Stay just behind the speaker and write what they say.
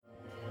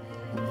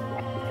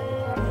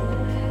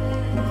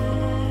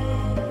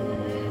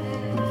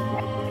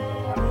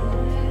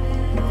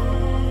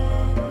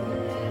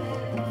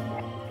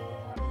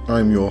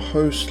I'm your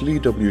host, Lee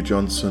W.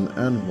 Johnson,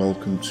 and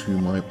welcome to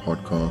my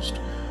podcast,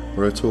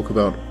 where I talk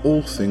about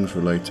all things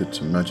related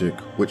to magic,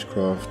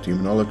 witchcraft,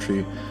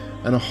 demonology,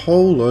 and a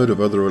whole load of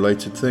other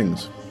related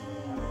things.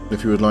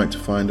 If you would like to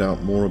find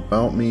out more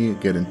about me,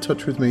 get in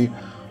touch with me,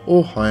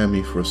 or hire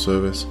me for a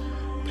service,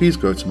 please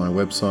go to my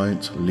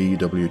website,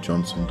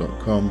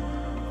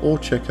 leewjohnson.com, or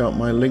check out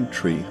my link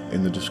tree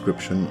in the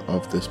description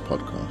of this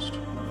podcast.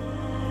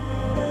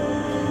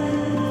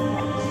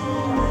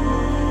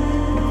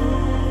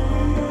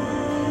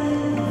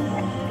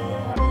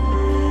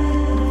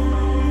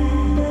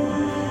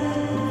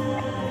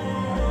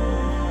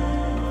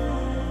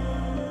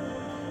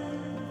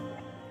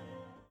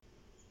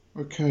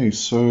 Okay,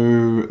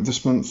 so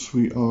this month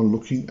we are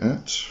looking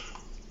at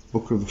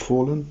Book of the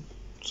Fallen,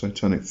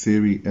 Satanic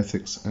Theory,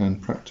 Ethics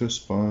and Practice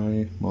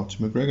by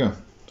Martin McGregor.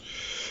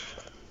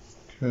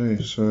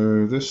 Okay,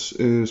 so this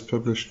is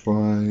published by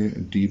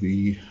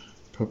DB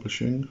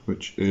Publishing,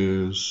 which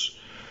is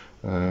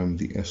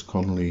the S.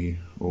 Connolly,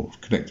 or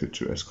connected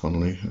to S.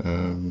 Connolly.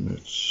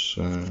 It's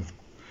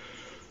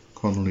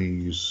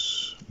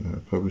Connolly's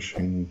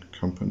publishing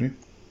company.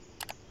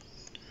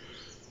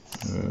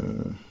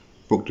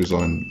 Book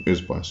design is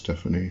by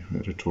Stephanie,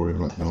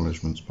 editorial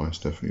acknowledgements by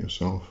Stephanie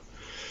herself.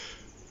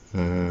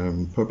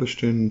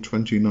 Published in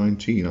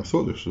 2019. I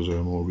thought this was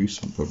a more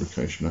recent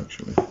publication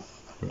actually,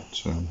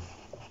 but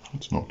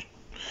it's not.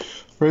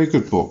 Very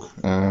good book.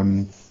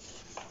 I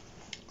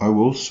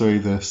will say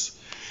this: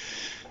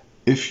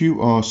 if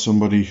you are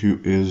somebody who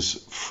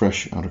is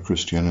fresh out of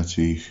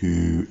Christianity,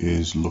 who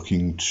is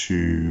looking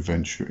to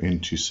venture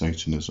into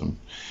Satanism,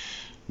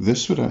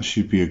 this would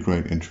actually be a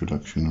great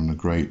introduction and a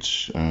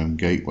great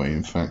gateway.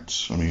 In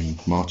fact, I mean,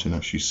 Martin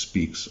actually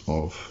speaks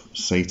of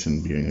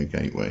Satan being a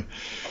gateway.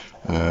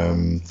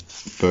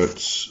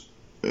 But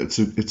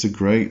it's a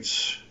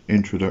great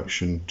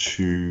introduction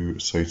to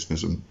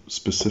Satanism,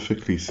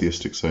 specifically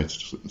theistic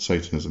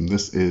Satanism.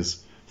 This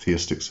is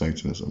theistic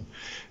Satanism.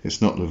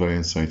 It's not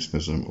LaVeyan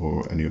Satanism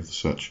or any of the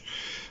such.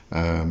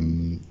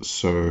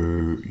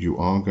 So you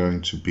are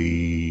going to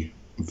be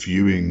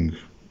viewing,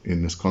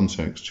 in this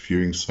context,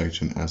 viewing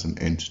Satan as an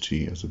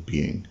entity, as a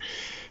being.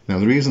 Now,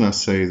 the reason I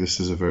say this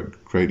is a very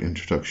great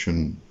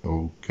introduction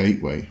or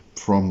gateway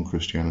from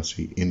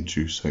Christianity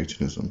into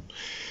Satanism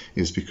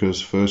is because,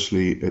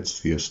 firstly,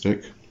 it's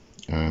theistic.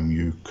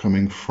 You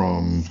coming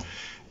from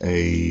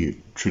a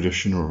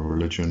tradition or a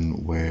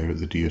religion where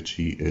the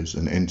deity is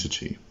an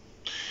entity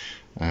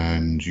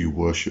and you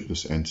worship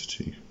this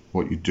entity.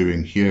 What you're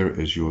doing here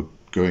is you're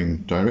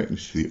going directly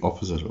to the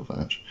opposite of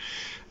that.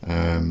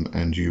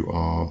 And you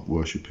are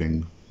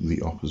worshipping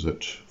the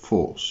opposite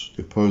force,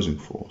 the opposing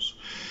force.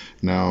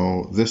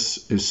 Now,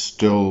 this is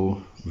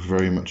still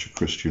very much a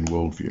Christian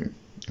worldview.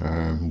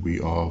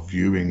 We are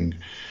viewing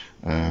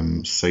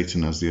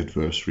Satan as the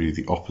adversary,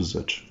 the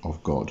opposite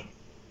of God.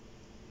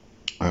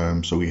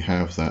 So we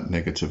have that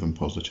negative and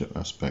positive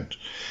aspect,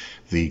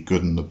 the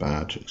good and the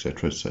bad,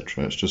 etc.,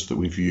 etc. It's just that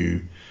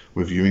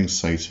we're viewing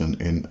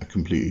Satan in a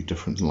completely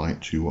different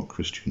light to what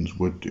Christians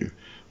would do.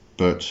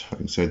 But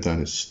having said that,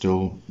 it's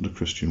still the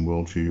Christian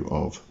worldview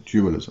of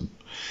dualism.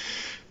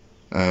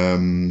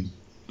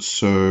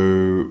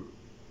 So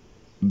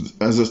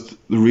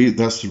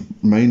that's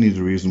mainly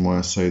the reason why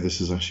I say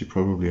this is actually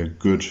probably a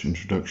good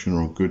introduction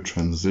or a good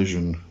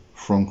transition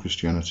from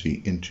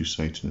Christianity into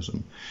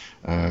Satanism.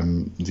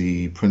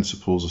 The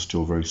principles are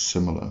still very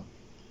similar,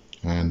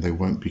 and they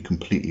won't be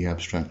completely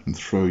abstract and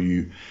throw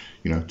you,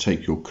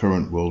 take your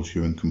current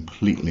worldview and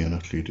completely and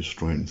utterly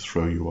destroy it and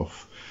throw you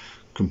off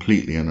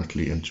completely and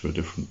utterly into a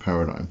different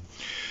paradigm.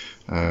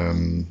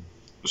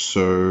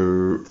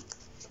 So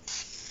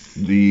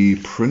the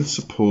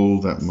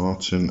principle that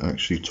Martin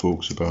actually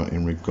talks about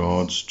in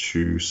regards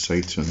to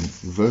Satan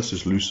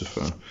versus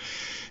Lucifer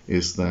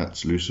is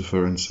that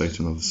Lucifer and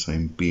Satan are the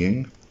same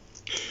being.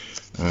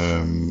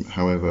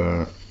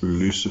 However,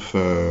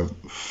 Lucifer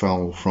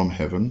fell from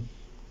heaven.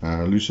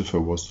 Lucifer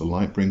was the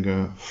light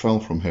bringer, fell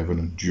from heaven,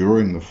 and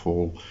during the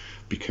fall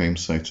became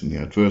Satan the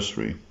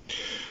adversary.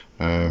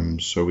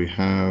 So we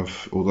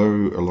have,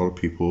 although a lot of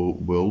people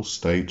will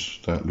state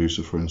that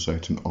Lucifer and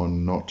Satan are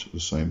not the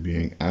same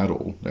being at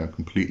all, they are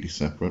completely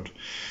separate,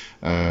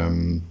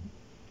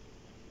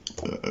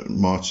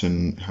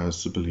 Martin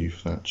has the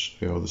belief that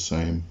they are the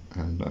same,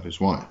 and that is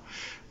why.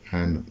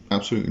 And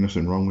absolutely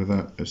nothing wrong with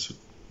that. It's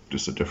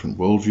just a different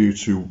worldview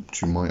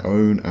to my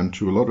own and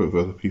to a lot of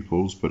other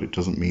people's, but it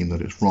doesn't mean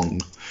that it's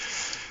wrong.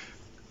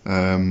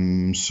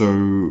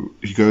 So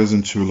he goes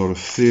into a lot of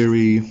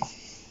theory.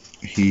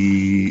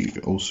 He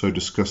also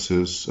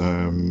discusses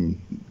the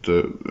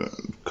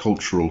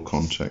cultural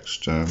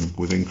context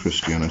within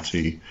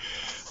Christianity,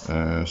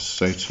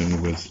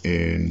 Satan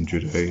within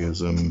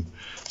Judaism,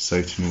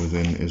 Satan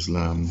within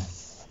Islam,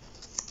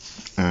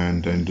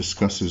 and then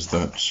discusses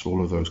that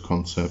all of those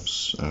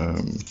concepts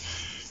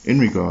in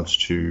regards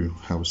to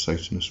how a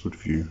Satanist would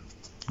view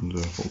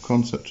the whole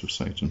concept of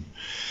Satan.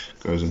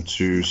 Goes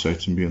into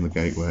Satan being the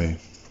gateway,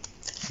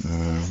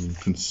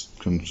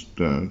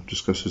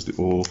 discusses the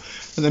all,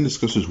 and then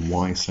discusses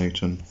why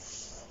Satan.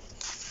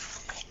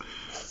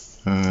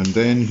 And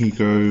then he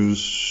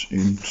goes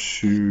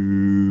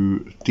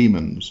into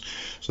demons.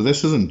 So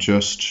this isn't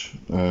just,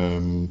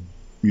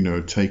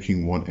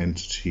 taking one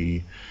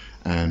entity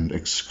and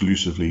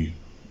exclusively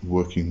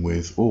working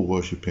with or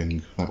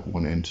worshipping that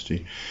one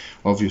entity.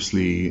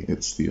 Obviously,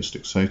 it's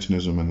theistic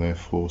Satanism, and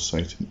therefore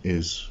Satan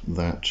is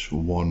that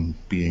one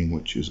being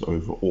which is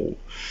over all.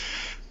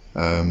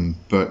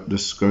 But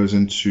this goes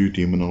into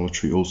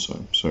demonolatry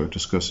also. So it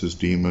discusses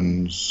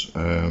demons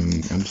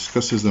and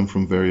discusses them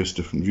from various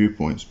different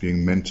viewpoints,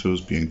 being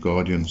mentors, being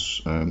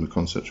guardians, the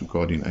concept of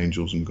guardian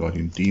angels and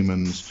guardian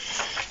demons,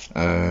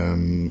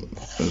 the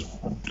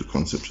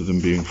concept of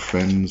them being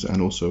friends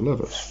and also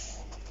lovers.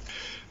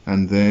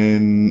 And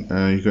then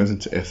he goes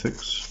into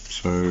ethics.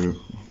 So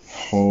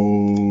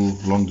whole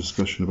long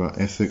discussion about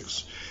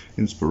ethics,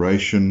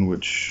 inspiration,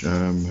 which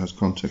has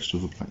context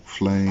of the black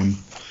flame.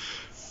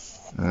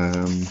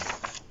 And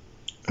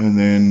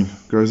then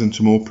goes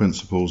into more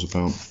principles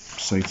about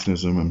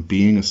Satanism and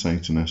being a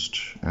Satanist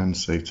and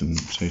Satan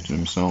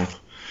himself,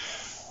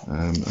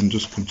 and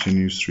just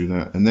continues through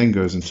that, and then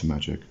goes into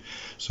magic.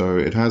 So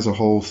it has a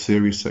whole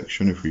theory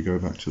section. If we go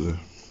back to the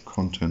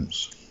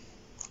contents,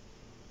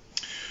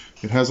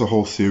 it has a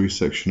whole theory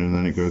section, and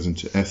then it goes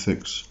into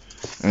ethics,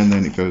 and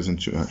then it goes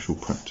into actual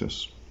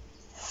practice.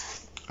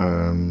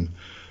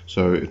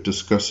 So it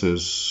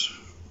discusses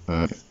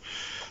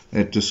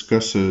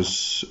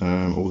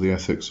all the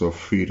ethics of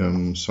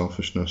freedom,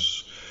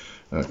 selfishness,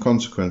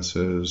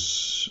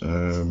 consequences.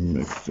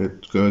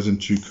 It goes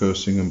into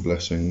cursing and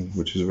blessing,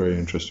 which is a very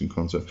interesting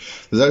concept.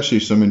 There's actually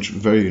some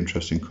very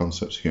interesting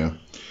concepts here.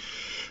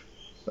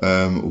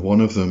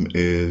 One of them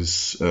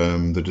is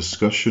the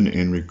discussion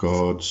in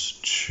regards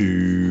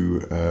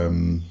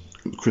to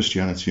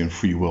Christianity and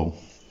free will,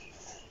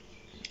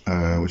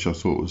 which I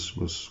thought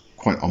was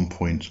quite on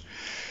point.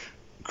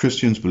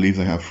 Christians believe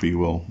they have free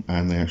will,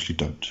 and they actually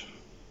don't.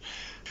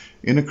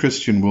 In a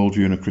Christian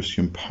worldview, in a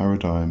Christian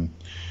paradigm,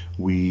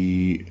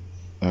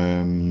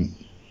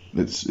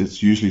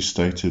 it's usually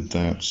stated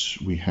that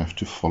we have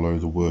to follow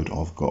the word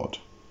of God.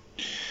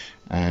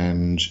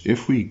 And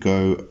if we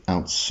go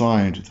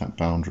outside that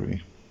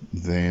boundary,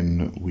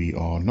 then we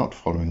are not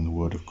following the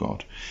word of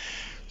God.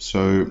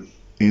 So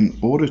in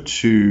order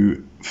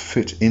to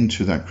fit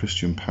into that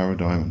Christian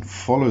paradigm and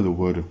follow the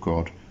word of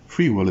God,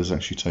 free will is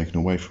actually taken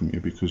away from you,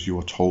 because you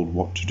are told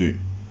what to do,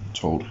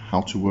 told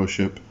how to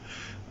worship,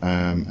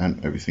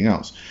 and everything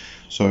else.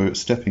 So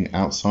stepping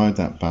outside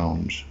that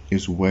bound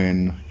is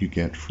when you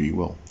get free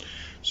will.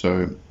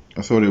 So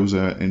I thought it was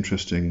an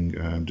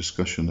interesting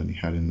discussion that he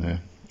had in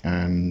there.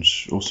 And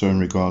also in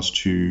regards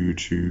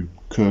to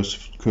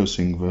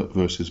cursing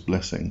versus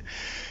blessing,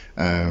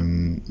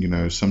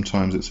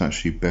 sometimes it's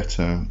actually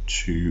better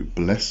to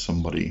bless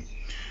somebody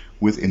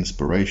with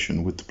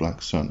inspiration, with the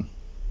black sun.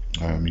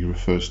 He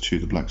refers to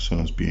the black sun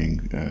as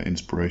being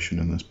inspiration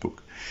in this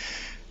book.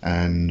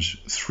 And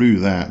through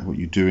that, what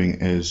you're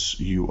doing is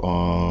you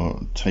are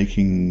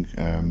taking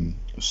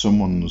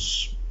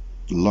someone's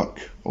luck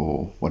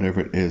or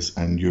whatever it is,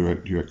 and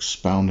you're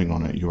expounding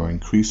on it. You are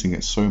increasing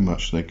it so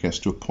much that it gets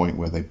to a point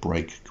where they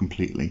break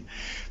completely.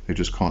 They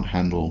just can't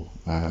handle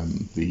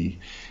the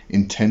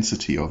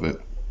intensity of it,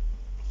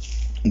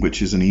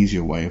 which is an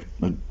easier way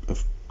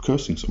of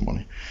cursing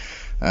somebody.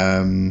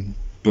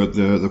 But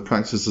the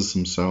practices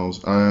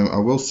themselves, I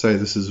will say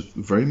this is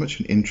very much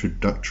an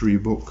introductory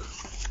book.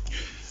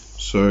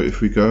 So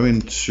if we go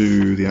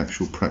into the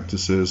actual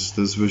practices,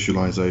 there's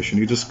visualization.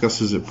 He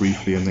discusses it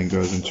briefly and then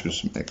goes into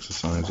some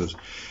exercises.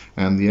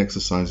 And the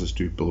exercises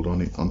do build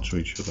onto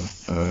each other.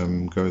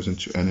 Goes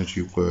into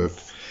energy work.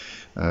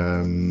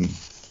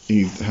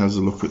 He has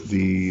a look at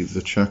the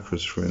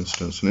chakras, for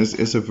instance. And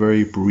it's a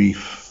very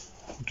brief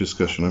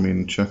discussion. I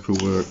mean, chakra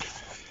work,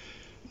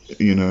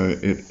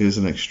 it is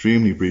an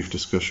extremely brief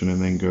discussion,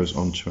 and then goes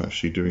on to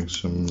actually doing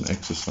some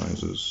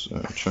exercises.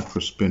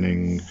 Chakra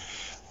spinning,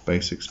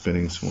 basic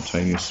spinning,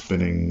 simultaneous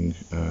spinning.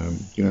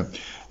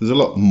 There's a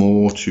lot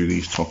more to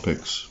these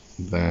topics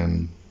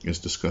than is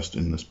discussed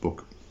in this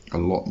book. A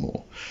lot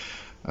more,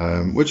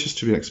 which is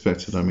to be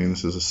expected. I mean,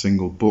 this is a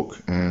single book,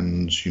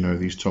 and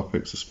these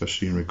topics,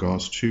 especially in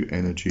regards to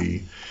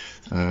energy,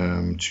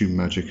 to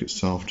magic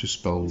itself, to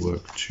spell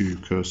work, to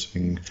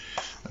cursing,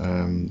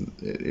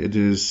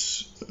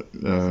 there's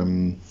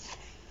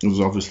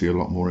obviously a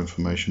lot more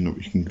information that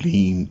we can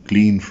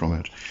glean from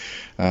it.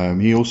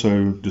 He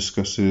also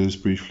discusses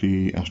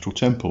briefly astral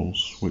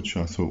temples, which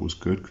I thought was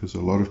good, because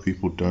a lot of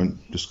people don't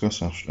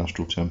discuss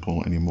astral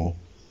temple anymore,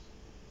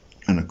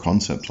 and the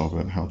concept of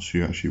it, how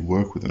to actually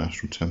work with an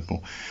astral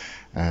temple.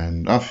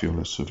 And I feel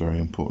it's a very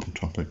important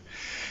topic.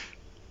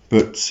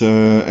 But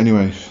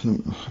anyway,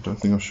 I don't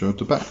think I showed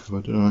the back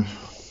cover, did I?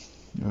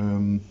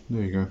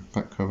 There you go,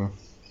 back cover.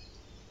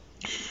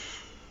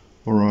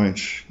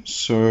 Alright,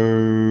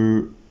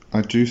 so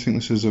I do think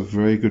this is a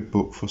very good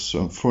book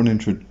for an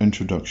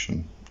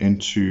introduction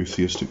into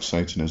theistic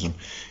Satanism.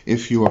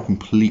 If you are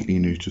completely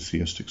new to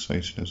theistic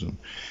Satanism,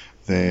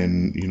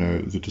 then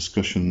the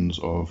discussions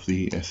of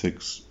the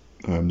ethics,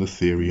 the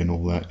theory and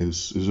all that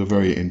is a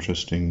very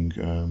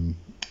interesting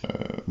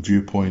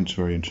viewpoint,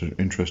 very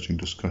interesting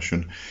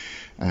discussion,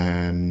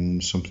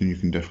 and something you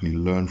can definitely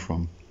learn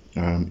from.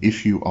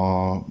 If you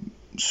are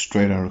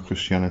straight out of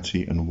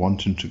Christianity and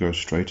wanting to go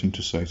straight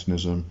into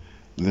Satanism,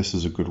 this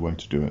is a good way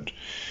to do it.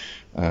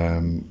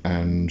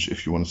 And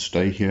if you want to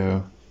stay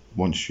here,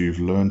 once you've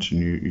learned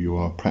and you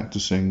are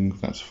practicing,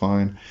 that's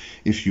fine.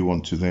 If you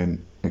want to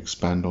then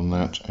expand on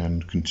that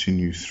and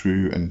continue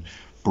through and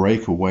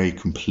break away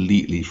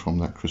completely from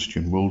that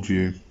Christian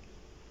worldview,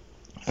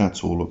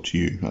 that's all up to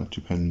you. That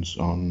depends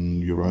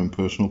on your own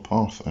personal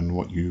path and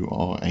what you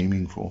are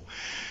aiming for.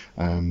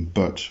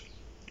 But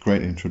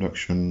great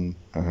introduction,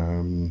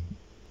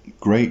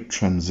 great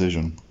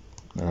transition,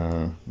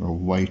 a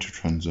way to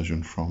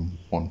transition from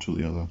one to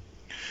the other.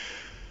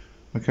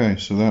 Okay,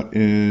 so that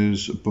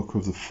is Book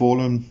of the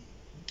Fallen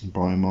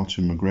by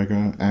Martin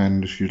McGregor,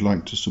 and if you'd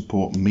like to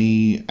support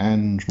me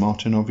and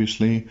Martin,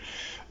 obviously,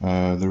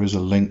 there is a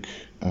link.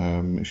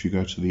 If you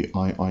go to the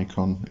eye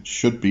icon, it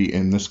should be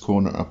in this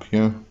corner up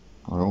here.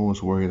 I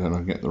always worry that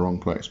I get the wrong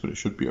place, but it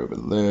should be over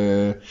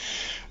there.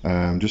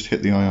 Just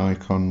hit the eye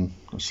icon,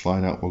 a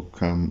slide out will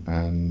come,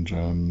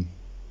 and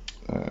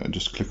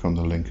just click on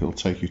the link. It'll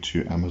take you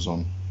to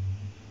Amazon,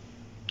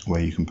 where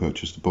you can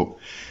purchase the book,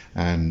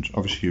 and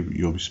obviously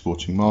you'll be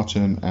supporting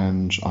Martin,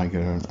 and I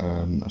get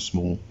a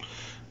small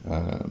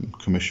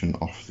commission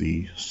off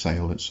the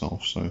sale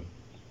itself. So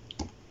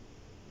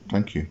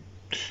thank you.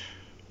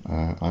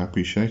 I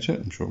appreciate it.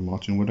 I'm sure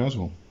Martin would as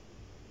well.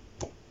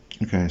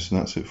 Okay, so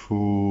that's it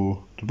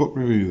for the book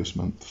review this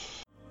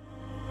month.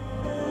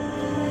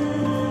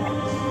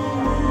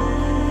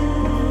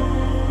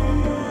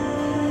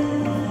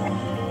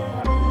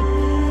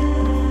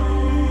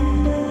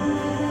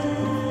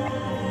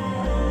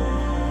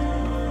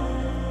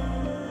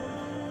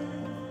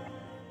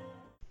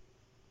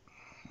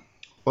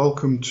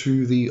 Welcome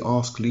to the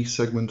Ask Lee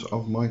segment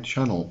of my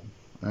channel,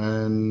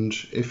 and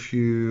if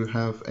you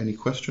have any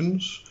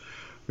questions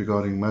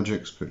regarding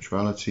magic,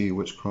 spirituality,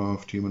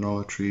 witchcraft,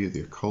 demonolatry, the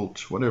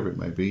occult, whatever it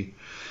may be,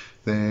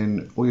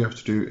 then all you have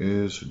to do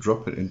is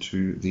drop it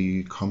into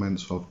the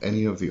comments of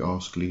any of the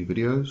Ask Lee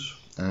videos,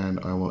 and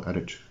I will add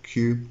it to the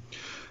queue.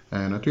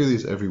 And I do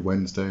these every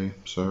Wednesday,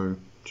 so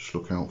just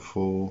look out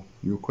for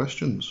your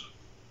questions.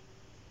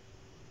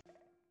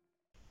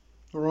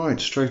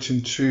 Alright, straight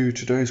into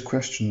today's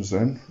questions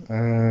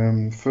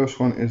then. First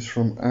one is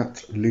from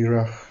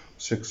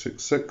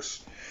 @Lirach666.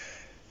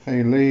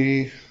 Hey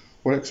Lee,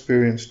 what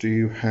experience do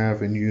you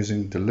have in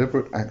using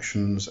deliberate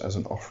actions as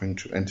an offering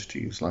to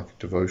entities, like a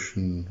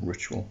devotion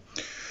ritual?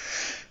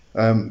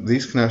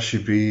 These can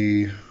actually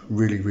be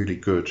really, really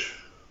good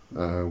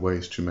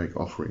ways to make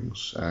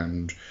offerings.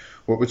 And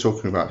what we're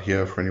talking about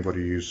here, for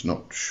anybody who's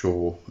not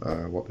sure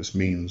what this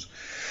means,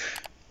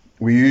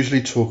 we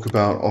usually talk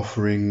about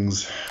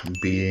offerings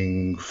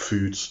being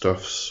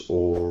foodstuffs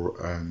or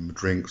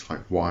drinks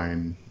like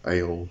wine,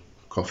 ale,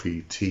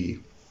 coffee, tea,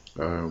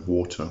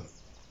 water.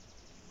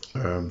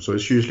 So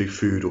it's usually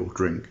food or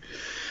drink.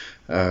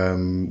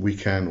 We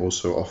can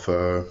also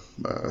offer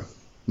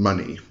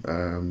money,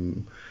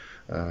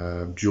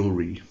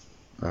 jewelry.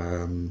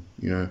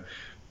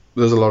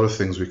 There's a lot of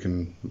things we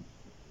can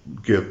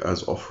give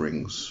as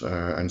offerings,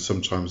 and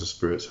sometimes the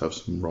spirits have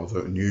some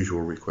rather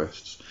unusual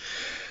requests.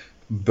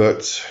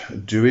 But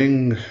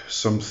doing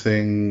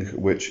something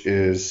which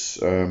is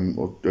a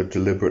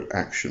deliberate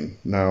action.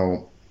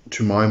 Now,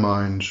 to my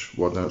mind,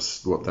 what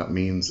that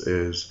means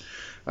is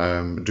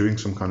doing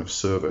some kind of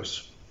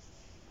service.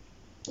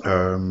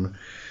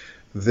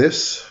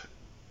 This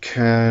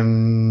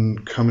can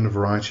come in a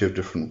variety of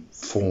different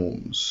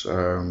forms.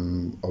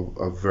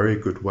 A very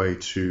good way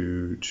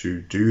to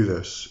do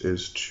this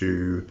is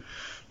to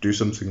do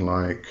something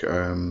like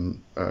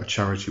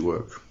charity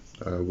work,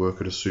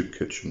 work at a soup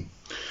kitchen.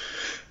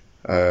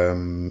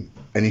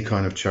 Any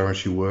kind of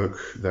charity work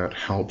that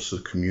helps the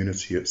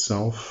community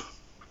itself,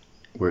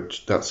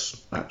 which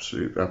that's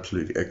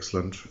absolutely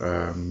excellent.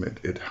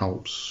 It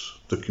helps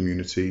the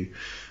community,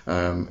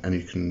 and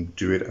you can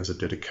do it as a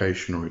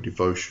dedication or a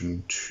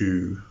devotion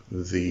to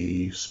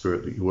the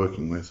spirit that you're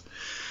working with.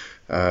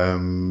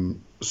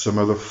 Some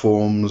other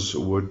forms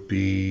would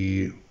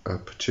be a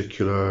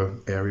particular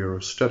area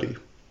of study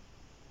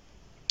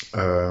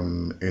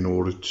in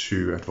order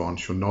to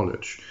advance your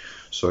knowledge.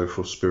 So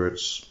for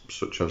spirits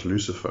such as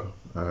Lucifer,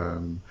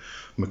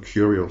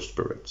 mercurial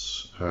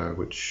spirits,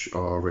 which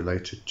are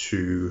related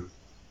to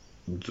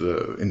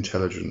the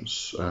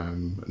intelligence,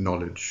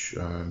 knowledge,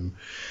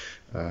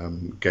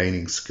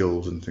 gaining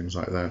skills and things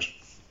like that,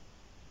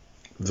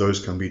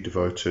 those can be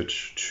devoted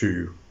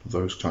to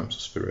those types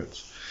of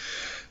spirits.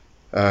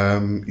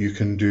 You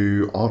can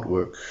do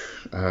artwork,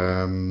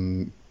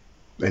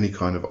 any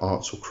kind of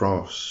arts or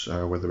crafts,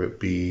 whether it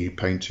be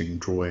painting,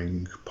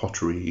 drawing,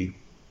 pottery,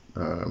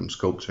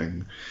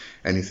 sculpting,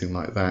 anything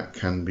like that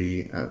can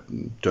be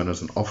done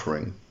as an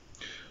offering.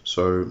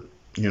 So,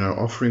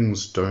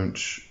 offerings don't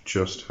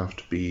just have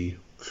to be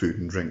food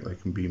and drink. They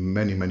can be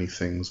many, many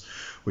things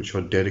which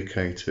are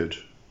dedicated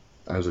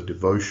as a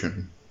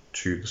devotion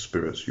to the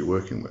spirits you're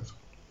working with.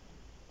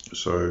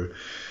 So,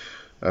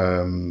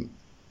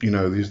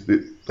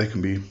 they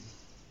can be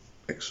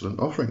excellent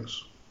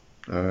offerings.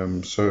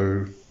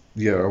 So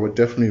yeah, I would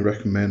definitely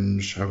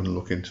recommend having a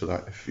look into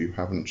that if you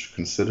haven't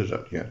considered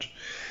it yet.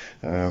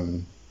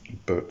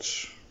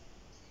 But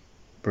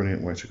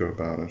brilliant way to go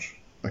about it.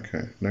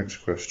 Okay, next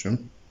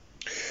question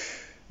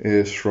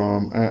is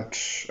from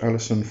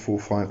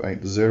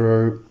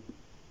 @Allison4580.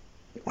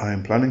 I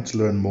am planning to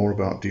learn more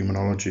about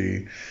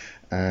demonology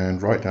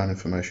and write down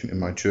information in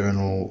my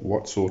journal.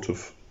 What sort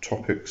of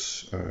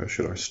topics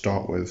should I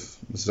start with?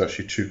 There's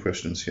actually 2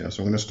 questions here,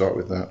 so I'm going to start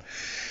with that.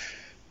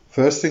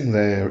 First thing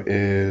there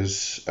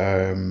is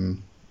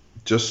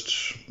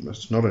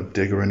it's not a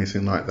dig or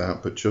anything like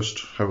that, but just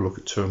have a look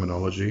at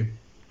terminology,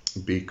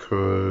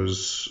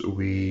 because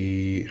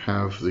we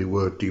have the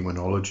word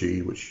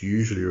demonology, which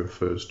usually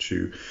refers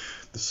to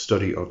the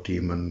study of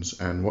demons,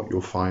 and what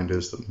you'll find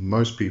is that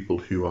most people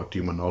who are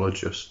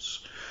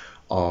demonologists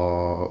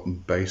are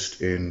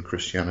based in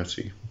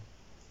Christianity,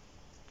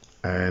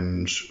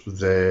 and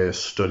their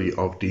study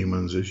of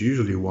demons is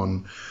usually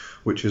one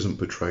which isn't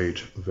portrayed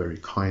very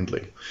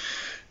kindly.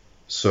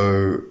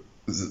 So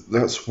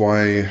that's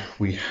why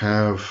we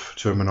have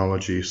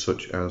terminology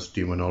such as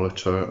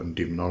demonolator and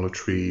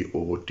demonolatry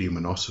or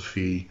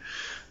demonosophy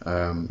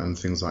and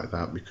things like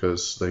that,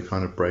 because they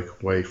kind of break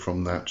away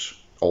from that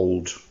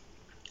old,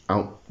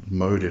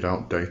 outmoded,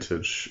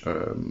 outdated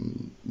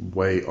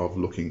way of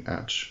looking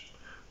at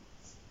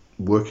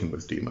working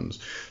with demons.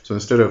 So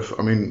instead of,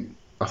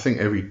 I think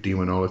every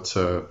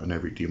demonolator and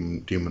every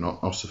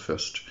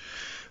demonosophist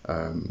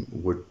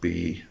would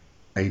be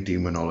a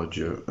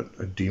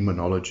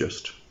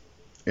demonologist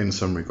in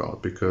some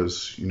regard,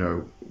 because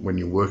when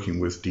you're working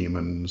with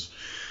demons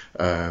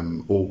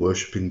or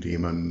worshipping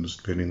demons,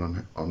 depending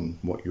on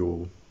what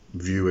your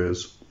view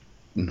is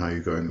and how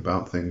you're going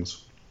about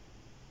things,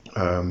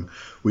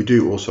 we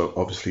do also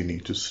obviously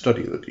need to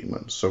study the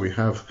demons. So we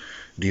have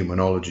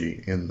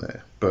demonology in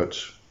there, but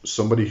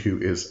somebody who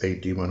is a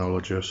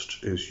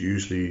demonologist is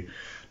usually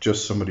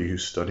just somebody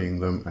who's studying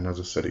them, and as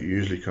I said, it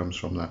usually comes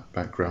from that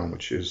background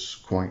which is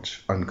quite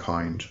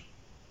unkind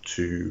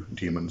to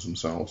demons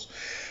themselves.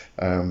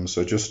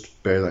 So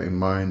just bear that in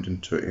mind in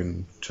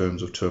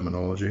terms of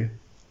terminology.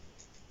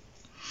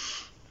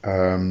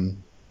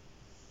 And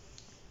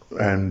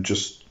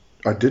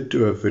I did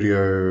do a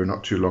video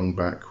not too long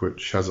back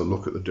which has a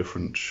look at the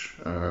different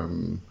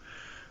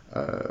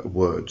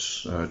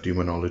words,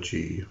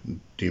 demonology,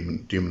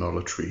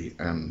 demonolatry,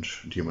 and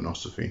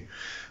demonosophy,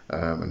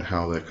 and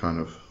how they're kind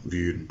of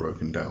viewed and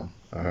broken down.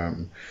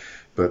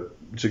 But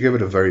to give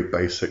it a very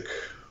basic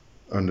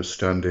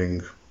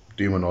understanding,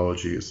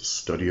 demonology is the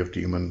study of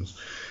demons,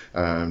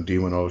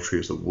 demonolatry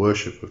is the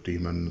worship of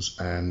demons,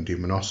 and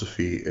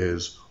demonosophy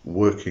is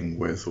working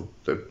with,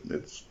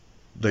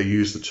 they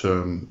use the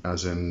term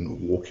as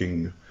in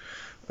walking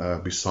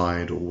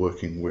beside or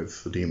working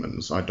with the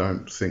demons. I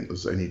don't think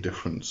there's any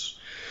difference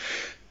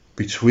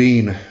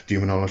between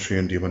demonolatry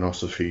and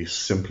demonosophy,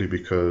 simply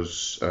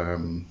because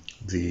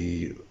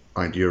the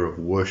idea of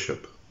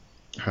worship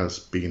has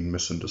been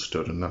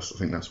misunderstood, and I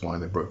think that's why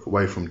they broke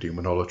away from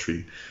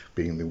demonolatry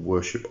being the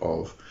worship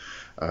of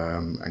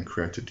and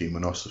created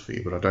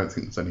demonosophy. But I don't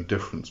think there's any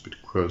difference,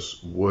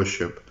 because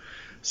worship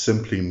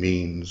simply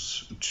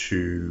means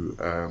to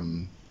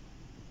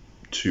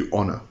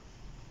honor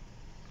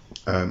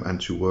and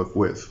to work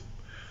with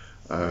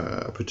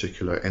a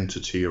particular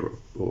entity or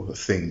a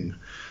thing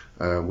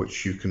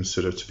which you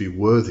consider to be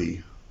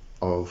worthy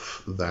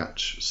of that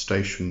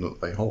station that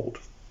they hold.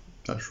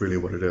 That's really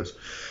what it is.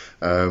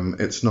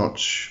 It's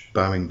not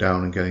bowing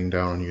down and getting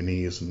down on your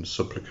knees and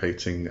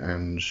supplicating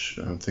and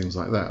things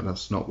like that.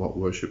 That's not what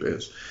worship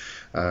is.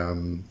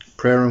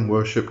 Prayer and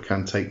worship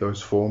can take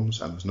those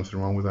forms, and there's nothing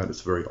wrong with that.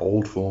 It's a very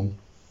old form,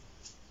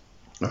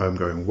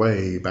 going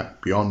way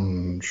back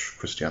beyond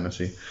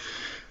Christianity.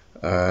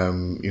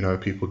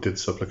 People did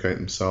supplicate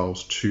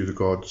themselves to the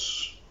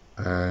gods,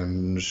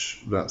 and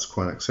that's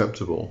quite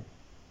acceptable.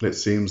 It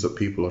seems that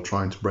people are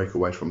trying to break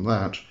away from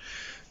that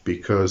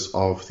because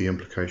of the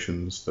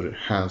implications that it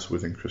has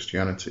within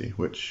Christianity,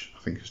 which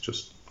I think is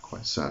just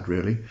quite sad,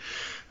 really.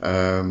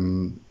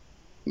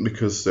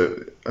 Because,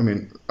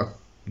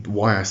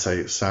 why I say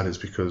it's sad is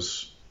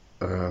because,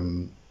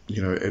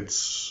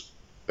 it's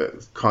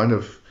kind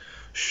of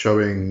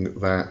showing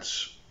that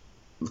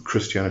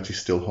Christianity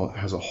still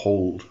has a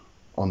hold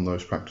on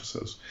those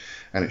practices,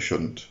 and it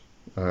shouldn't.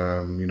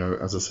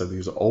 As I said,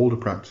 these are older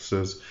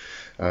practices,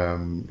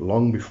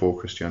 long before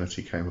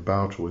Christianity came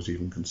about or was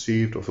even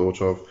conceived or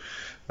thought of,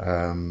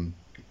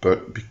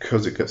 but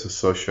because it gets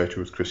associated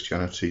with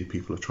Christianity,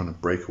 people are trying to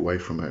break away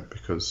from it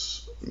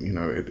because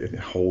it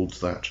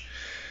holds that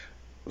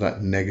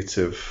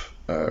negative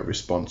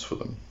response for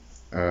them.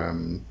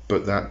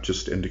 But that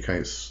just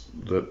indicates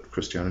that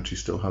Christianity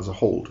still has a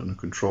hold and a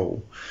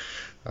control,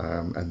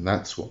 and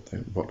that's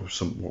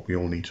what we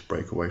all need to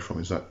break away from,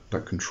 is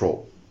that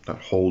control, that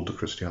hold that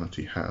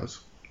Christianity has,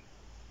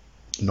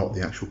 not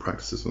the actual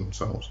practices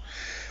themselves.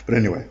 But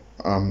anyway,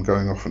 I'm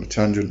going off on a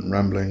tangent and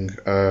rambling.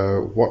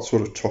 What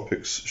sort of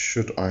topics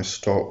should I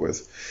start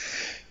with?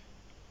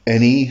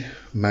 any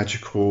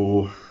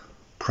magical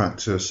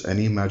practice,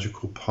 any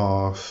magical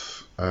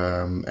path,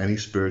 any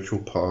spiritual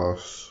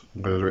path,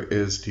 whether it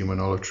is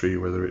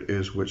demonolatry, whether it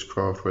is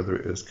witchcraft, whether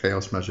it is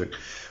chaos magic,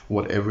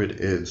 whatever it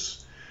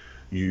is,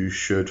 you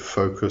should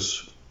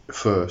focus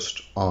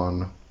first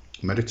on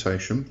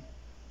meditation,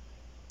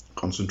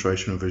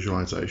 concentration and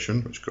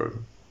visualization, which go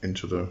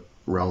into the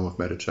realm of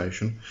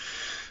meditation,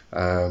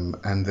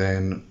 and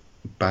then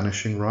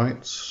banishing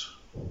rites,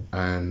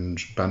 and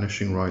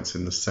banishing rites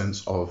in the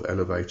sense of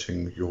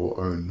elevating your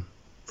own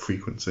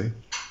frequency,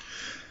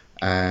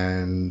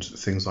 and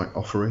things like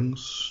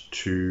offerings.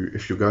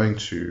 If you're going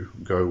to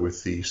go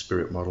with the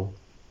spirit model,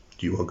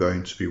 you are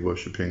going to be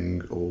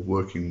worshipping or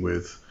working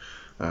with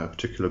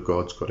particular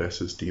gods,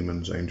 goddesses,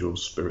 demons,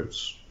 angels,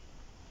 spirits,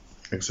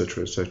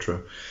 etc.,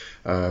 etc.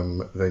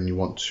 Then you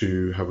want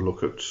to have a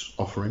look at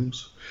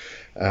offerings.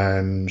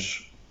 And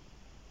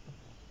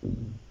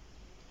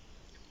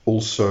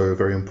also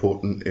very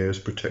important is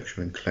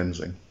protection and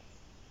cleansing.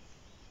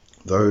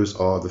 Those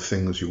are the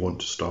things you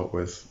want to start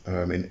with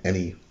in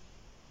any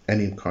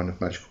kind of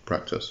magical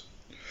practice.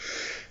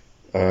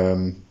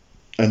 And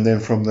then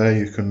from there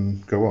you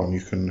can go on.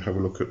 You can have a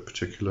look at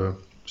particular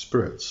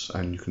spirits,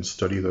 and you can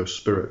study those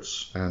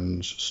spirits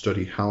and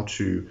study how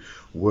to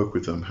work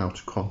with them, how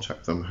to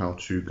contact them, how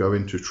to go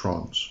into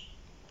trance.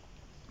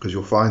 Because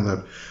you'll find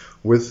that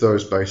with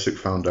those basic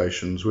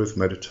foundations, with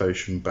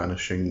meditation,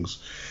 banishings,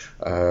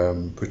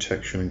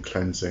 protection and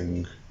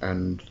cleansing,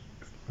 and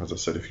as I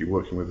said, if you're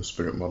working with a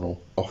spirit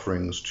model,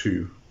 offerings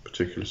to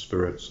particular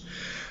spirits,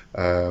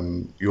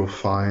 you'll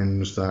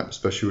find that,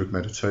 especially with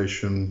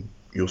meditation,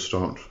 you'll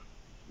start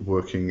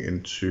working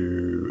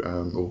into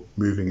or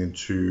moving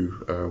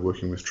into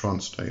working with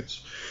trance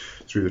states.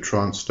 Through the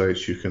trance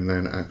states, you can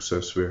then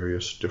access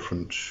various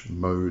different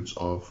modes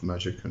of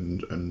magic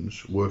and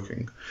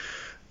working,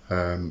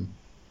 and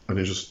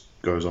it just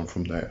goes on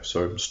from there.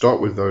 So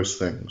start with those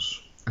things,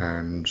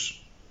 and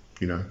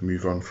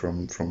move on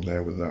from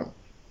there with that.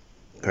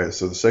 Okay,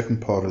 so the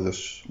second part of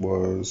this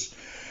was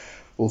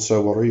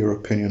also, what are your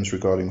opinions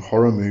regarding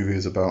horror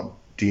movies about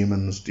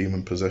demons,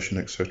 demon possession,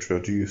 etc.?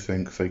 Do you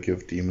think they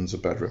give demons a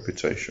bad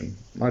reputation?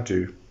 I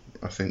do.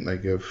 I think they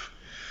give,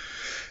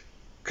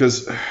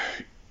 because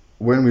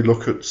when we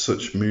look at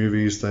such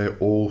movies, they're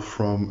all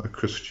from a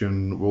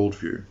Christian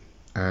worldview,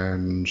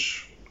 and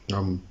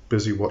I'm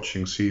busy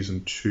watching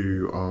season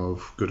 2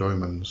 of Good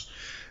Omens,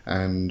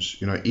 and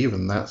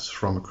even that's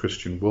from a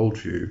Christian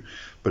worldview,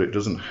 but it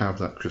doesn't have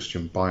that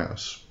Christian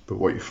bias. But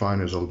what you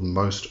find is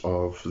most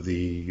of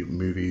the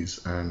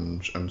movies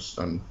and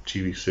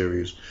TV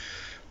series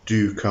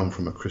do come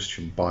from a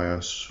Christian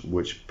bias,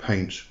 which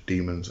paint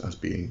demons as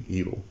being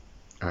evil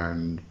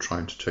and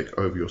trying to take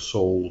over your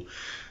soul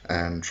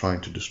and trying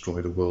to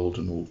destroy the world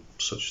and all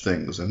such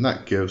things. And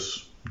that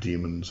gives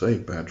demons a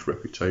bad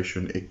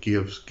reputation. It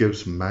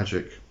gives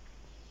magic,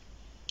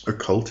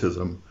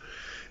 occultism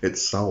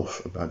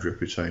itself, a bad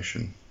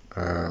reputation.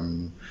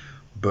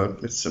 But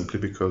it's simply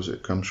because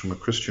it comes from a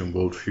Christian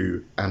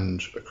worldview and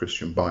a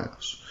Christian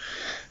bias.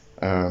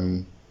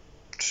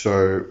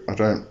 So I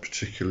don't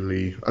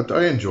particularly...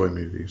 I enjoy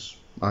movies.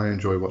 I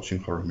enjoy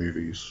watching horror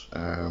movies,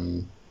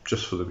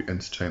 just for the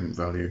entertainment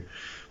value.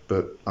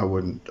 But I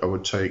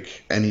would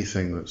take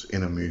anything that's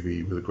in a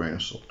movie with a grain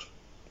of salt.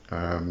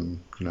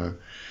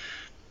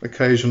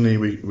 Occasionally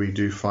we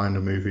do find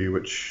a movie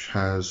which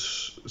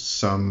has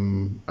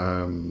some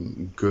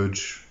good...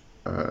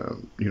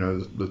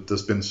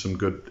 there's been some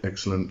good,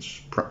 excellent,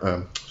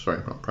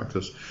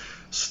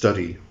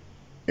 study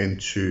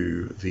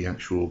into the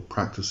actual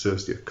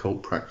practices, the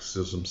occult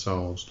practices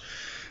themselves.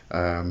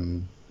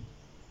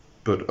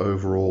 But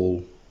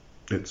overall,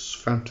 it's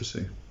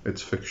fantasy,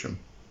 it's fiction.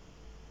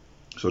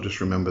 So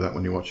just remember that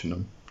when you're watching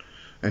them.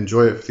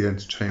 Enjoy it for the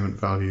entertainment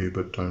value,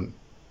 but don't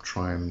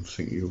try and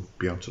think you'll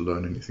be able to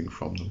learn anything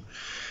from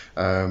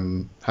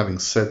them. Having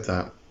said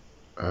that,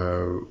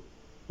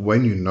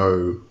 when you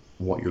know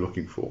what you're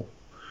looking for,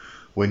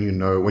 when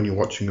you're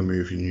watching a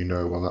movie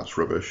and well, that's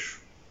rubbish,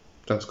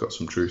 that's got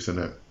some truth in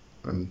it,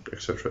 and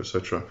etc.,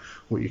 etc.,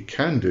 what you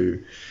can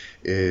do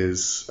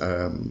is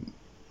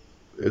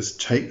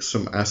take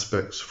some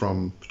aspects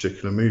from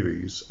particular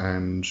movies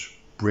and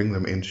bring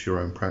them into your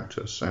own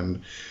practice.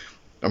 And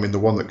I mean, the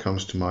one that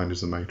comes to mind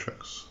is The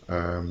Matrix.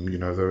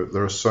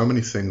 There are so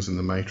many things in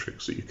The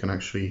Matrix that you can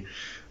actually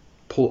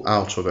pull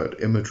out of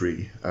it,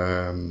 imagery,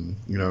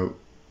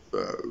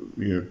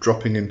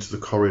 dropping into the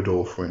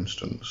corridor, for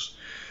instance.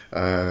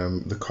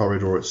 The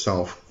corridor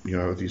itself,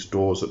 these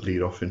doors that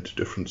lead off into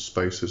different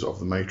spaces of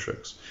the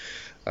Matrix.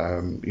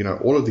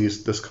 All of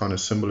this kind of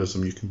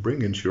symbolism you can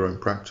bring into your own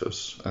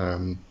practice,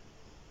 and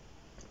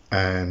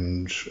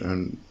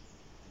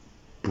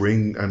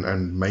bring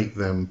and make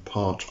them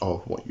part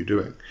of what you're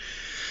doing.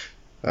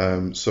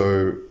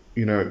 So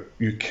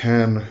you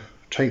can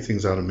take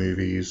things out of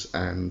movies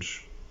and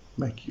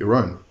make your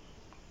own,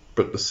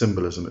 but the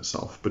symbolism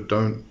itself. But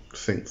don't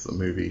think that the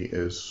movie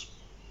is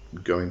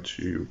going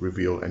to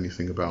reveal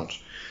anything about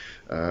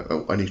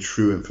any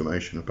true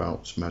information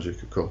about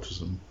magic,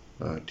 occultism,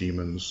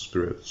 demons,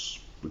 spirits,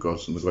 the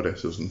gods and the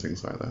goddesses and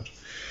things like that.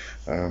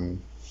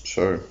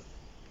 So,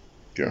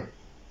 yeah,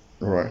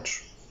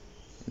 right.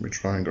 Let me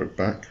try and go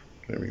back.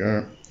 There we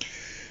go.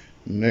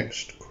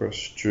 Next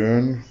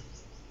question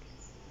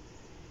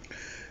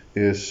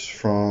is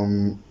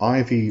from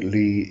Ivy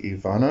Lee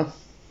Ivana.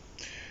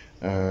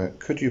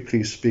 Could you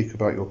please speak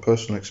about your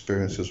personal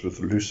experiences with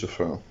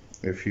Lucifer,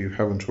 if you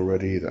haven't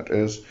already, that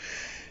is?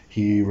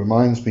 He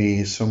reminds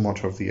me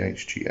somewhat of the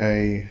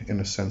HGA in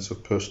a sense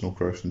of personal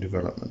growth and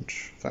development.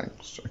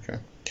 Thanks. Okay.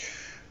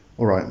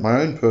 All right.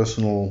 My own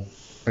personal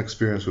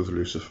experience with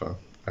Lucifer.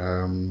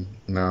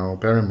 Now,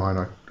 bear in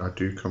mind, I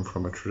do come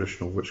from a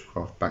traditional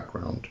witchcraft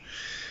background.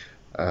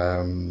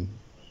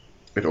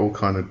 It all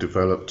kind of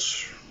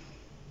developed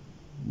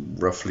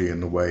roughly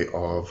in the way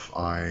of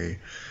I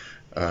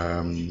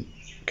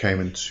came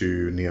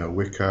into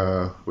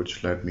Neo-Wicca,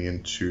 which led me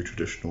into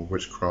traditional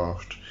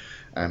witchcraft,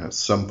 and at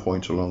some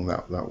point along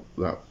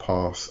that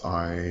path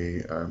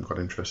I got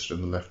interested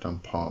in the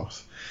left-hand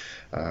path,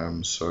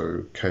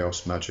 so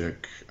chaos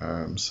magic,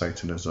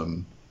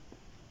 Satanism,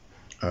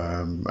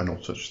 and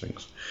all such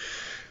things.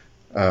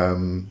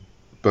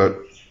 But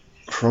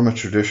from a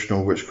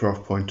traditional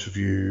witchcraft point of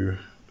view,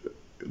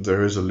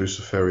 there is a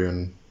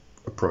Luciferian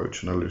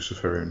approach and a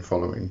Luciferian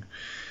following.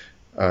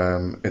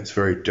 It's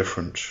very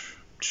different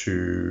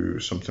to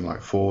something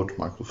like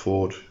Michael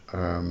Ford,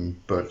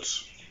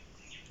 but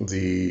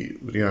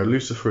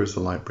Lucifer is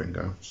the light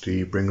bringer,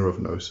 the bringer of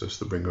gnosis,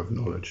 the bringer of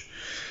knowledge.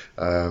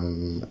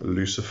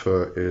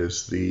 Lucifer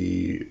is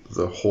the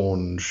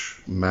horned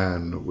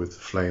man with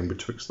flame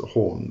betwixt the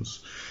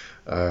horns.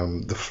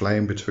 The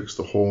flame betwixt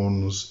the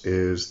horns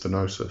is the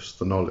gnosis,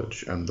 the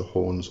knowledge, and the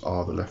horns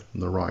are the left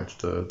and the right,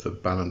 the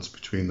balance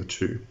between the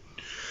two.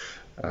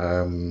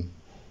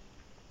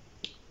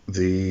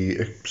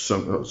 It's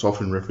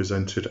often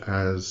represented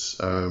as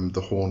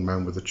the horned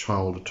man with a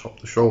child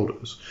atop the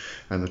shoulders,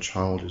 and the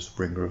child is the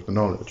bringer of the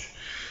knowledge.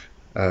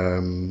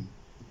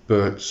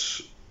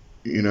 But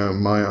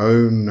my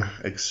own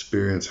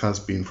experience has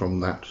been from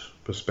that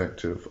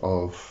perspective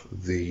of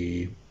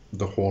the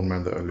horned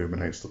man that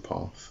illuminates the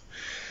path.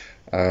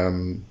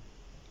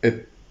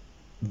 It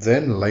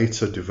then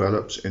later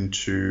developed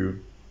into,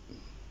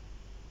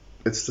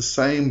 it's the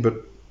same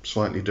but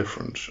slightly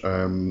different.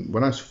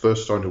 When I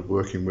first started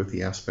working with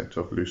the aspect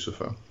of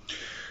Lucifer,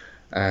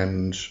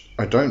 and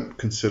I don't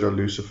consider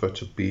Lucifer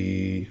to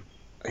be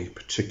a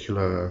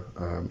particular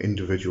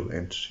individual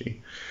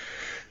entity.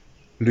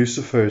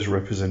 Lucifer is a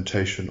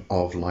representation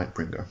of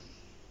Lightbringer.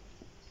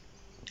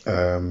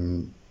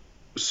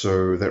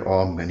 So there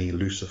are many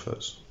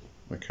Lucifers,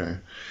 okay?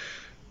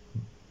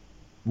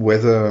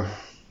 Whether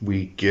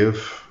we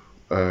give,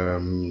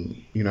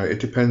 it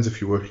depends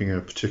if you're working in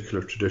a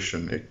particular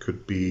tradition. It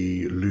could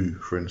be Lu,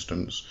 for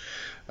instance,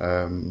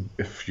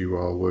 if you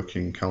are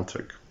working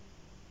Celtic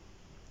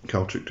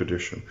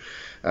tradition.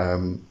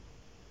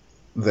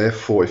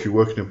 Therefore, if you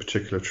work in a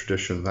particular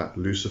tradition, that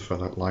Lucifer,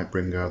 that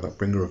Lightbringer, that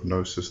bringer of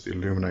gnosis, the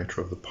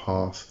illuminator of the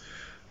path,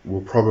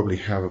 will probably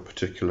have a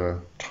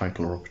particular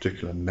title or a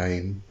particular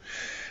name.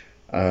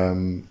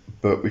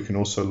 But we can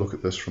also look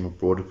at this from a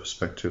broader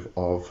perspective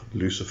of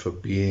Lucifer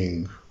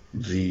being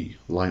the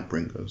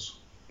Lightbringers.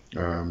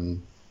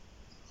 I'm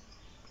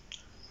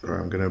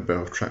going to be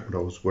off track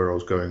where I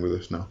was going with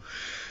this now.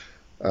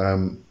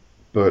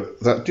 But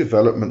that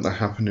development that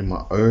happened in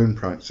my own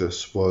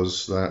practice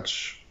was that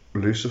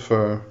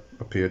Lucifer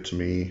appeared to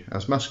me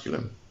as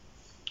masculine.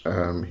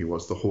 He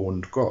was the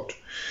horned god.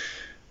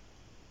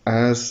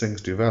 As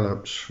things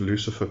developed,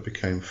 Lucifer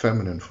became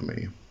feminine for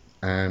me.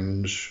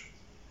 And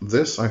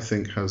this, I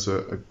think, has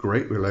a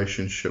great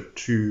relationship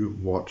to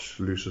what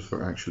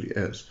Lucifer actually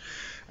is.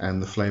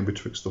 And the flame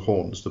betwixt the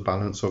horns, the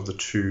balance of the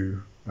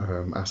two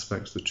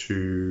aspects, the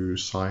two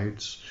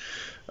sides,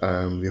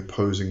 the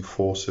opposing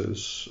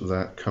forces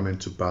that come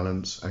into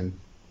balance and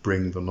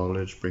bring the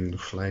knowledge, bring the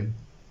flame.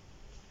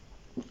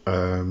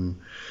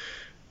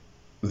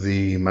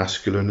 The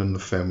masculine and the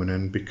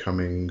feminine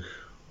becoming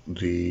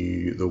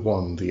the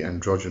one, the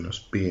androgynous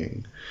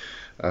being.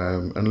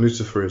 And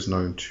Lucifer is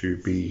known to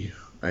be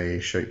a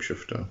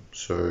shapeshifter.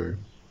 So,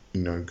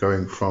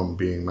 going from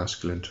being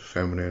masculine to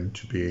feminine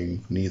to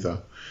being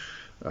neither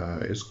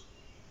is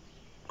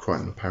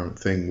quite an apparent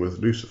thing with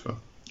Lucifer.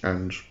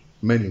 And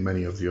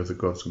many of the other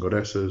gods and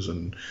goddesses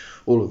and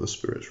all of the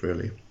spirits,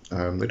 really.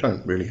 They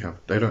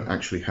don't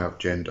actually have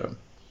gender.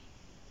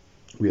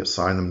 We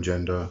assign them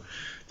gender.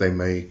 They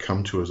may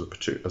come to us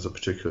as a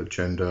particular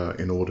gender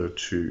in order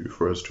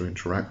for us to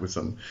interact with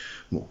them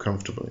more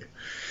comfortably.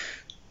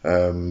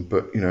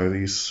 But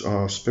these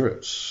are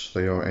spirits.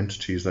 They are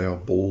entities. They are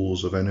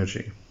balls of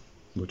energy,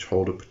 which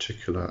hold a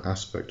particular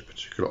aspect, a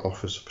particular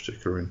office, a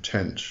particular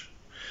intent.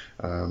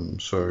 Anyway,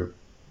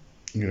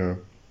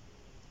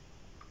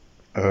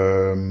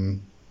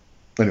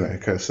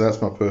 okay, so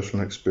that's my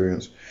personal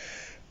experience.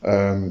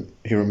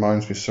 He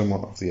reminds me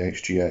somewhat of the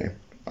HGA.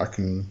 I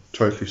can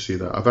totally see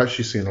that. I've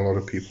actually seen a lot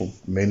of people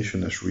mention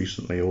this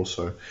recently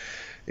also,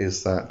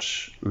 is that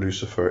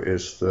Lucifer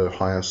is the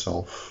higher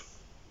self.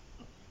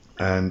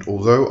 And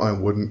although I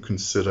wouldn't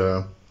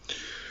consider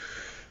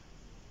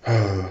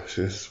This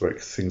is where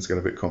things get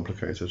a bit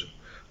complicated.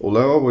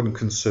 Although I wouldn't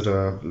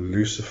consider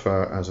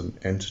Lucifer as an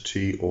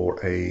entity or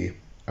a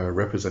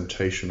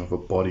representation of a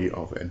body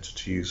of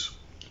entities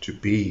to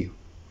be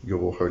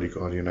your holy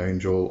guardian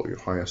angel or your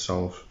higher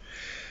self,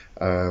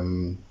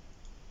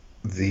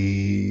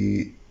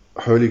 the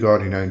holy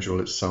guardian angel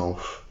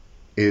itself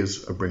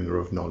is a bringer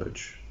of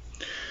knowledge,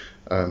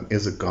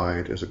 is a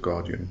guide, is a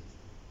guardian.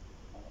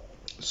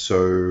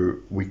 So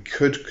we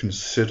could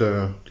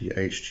consider the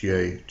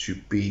HGA to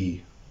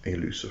be a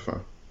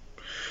Lucifer,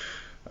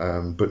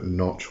 but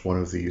not one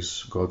of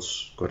these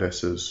gods,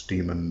 goddesses,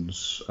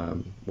 demons,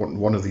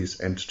 one of these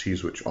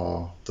entities which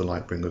are the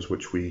light bringers,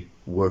 which we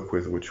work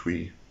with, which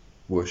we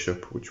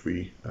worship, which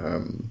we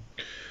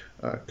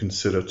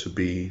consider to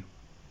be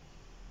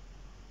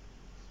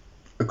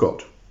a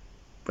god,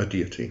 a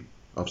deity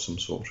of some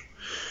sort.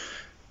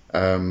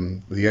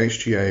 The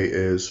HGA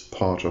is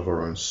part of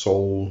our own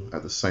soul.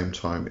 At the same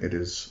time, it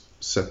is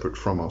separate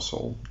from our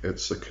soul.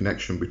 It's a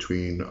connection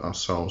between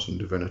ourselves and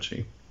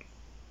divinity.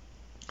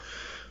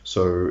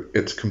 So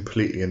it's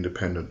completely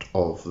independent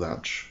of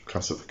that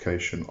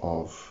classification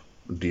of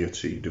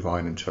deity,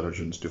 divine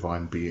intelligence,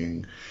 divine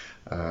being.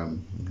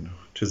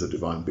 It is a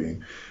divine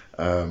being.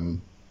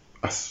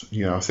 I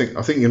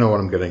think you know what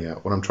I'm getting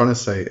at. What I'm trying to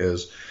say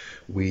is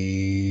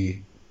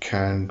we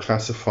can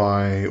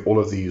classify all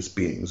of these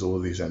beings, all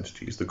of these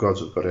entities, the gods,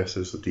 the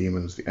goddesses, the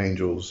demons, the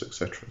angels,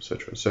 etc.,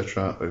 etc.,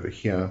 etc., over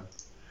here.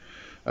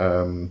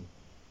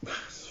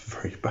 It's a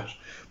very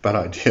bad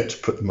idea to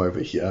put them over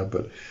here,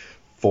 but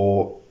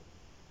for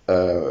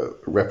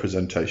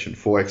representation,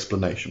 for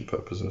explanation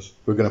purposes,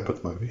 we're going to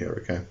put them over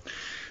here, okay?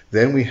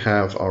 Then we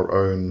have our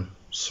own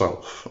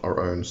self, our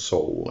own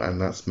soul,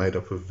 and that's made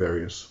up of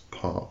various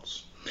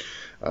parts.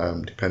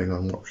 Depending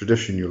on what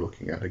tradition you're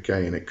looking at.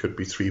 Again, it could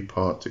be 3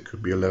 parts, it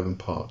could be 11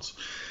 parts,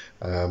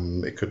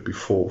 it could be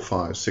 4,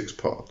 5, 6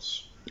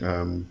 parts.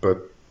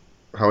 But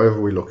however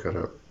we look at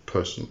it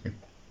personally,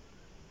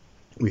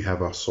 we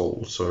have our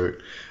soul. So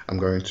I'm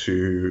going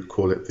to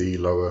call it the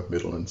lower,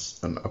 middle,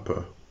 and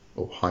upper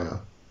or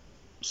higher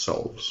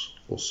selves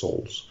or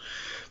souls,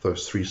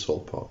 those 3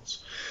 soul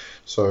parts.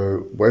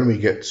 So when we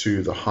get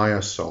to the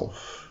higher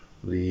self,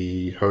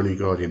 the holy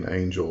guardian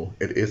angel,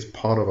 it is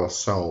part of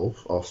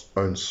ourself, our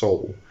own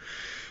soul,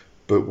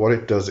 but what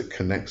it does, it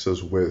connects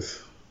us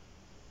with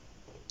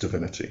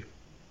divinity,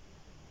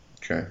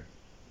 okay,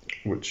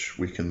 which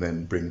we can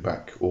then bring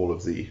back all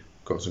of the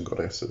gods and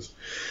goddesses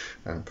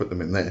and put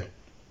them in there,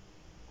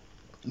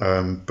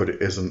 but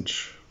it isn't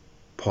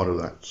part of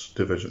that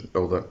division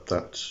or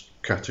that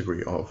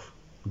category of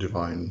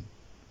divine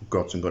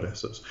gods and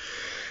goddesses.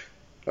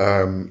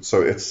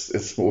 So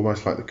it's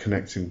almost like the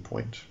connecting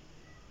point.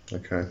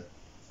 Okay,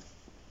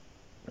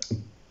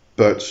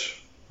 but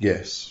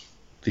yes,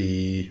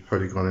 the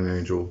holy guardian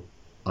angel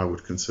I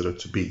would consider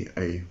to be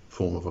a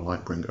form of a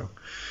light bringer,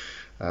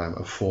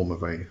 a form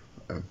of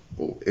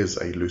or is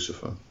a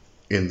Lucifer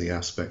in the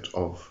aspect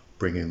of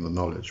bringing the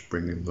knowledge,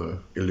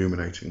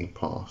 illuminating the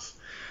path,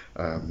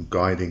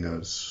 guiding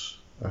us,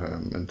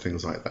 and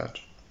things like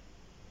that.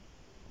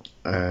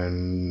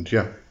 And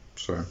yeah,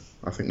 so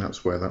I think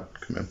that's where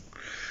that come in.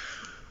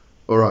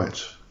 All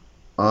right.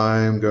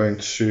 I'm going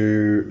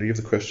to leave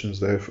the questions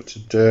there for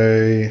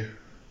today,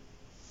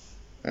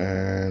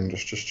 and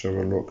just have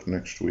a look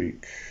next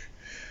week.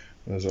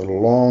 There's a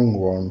long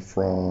one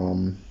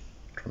from,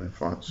 I'm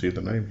trying to see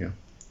the name here.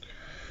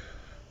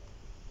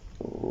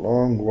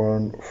 Long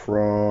one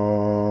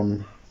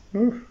from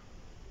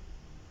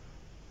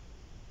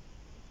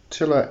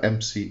Tilla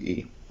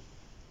MCE.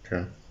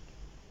 Okay,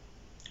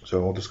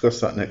 so I'll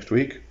discuss that next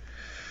week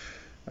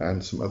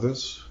and some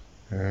others.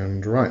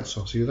 And right,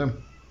 so I'll see you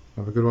then.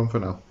 Have a good one for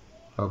now.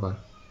 Bye-bye.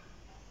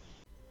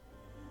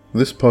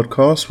 This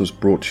podcast was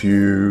brought to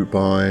you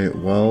by,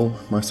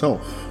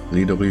 myself,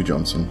 Lee W.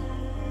 Johnson.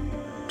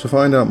 To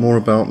find out more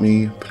about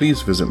me,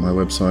 please visit my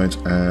website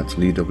at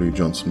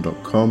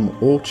leewjohnson.com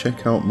or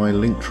check out my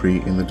link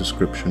tree in the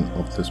description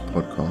of this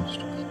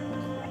podcast.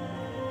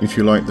 If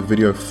you like the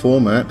video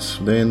format,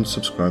 then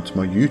subscribe to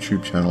my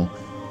YouTube channel.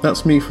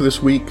 That's me for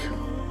this week.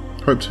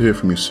 Hope to hear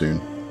from you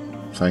soon.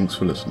 Thanks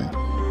for listening.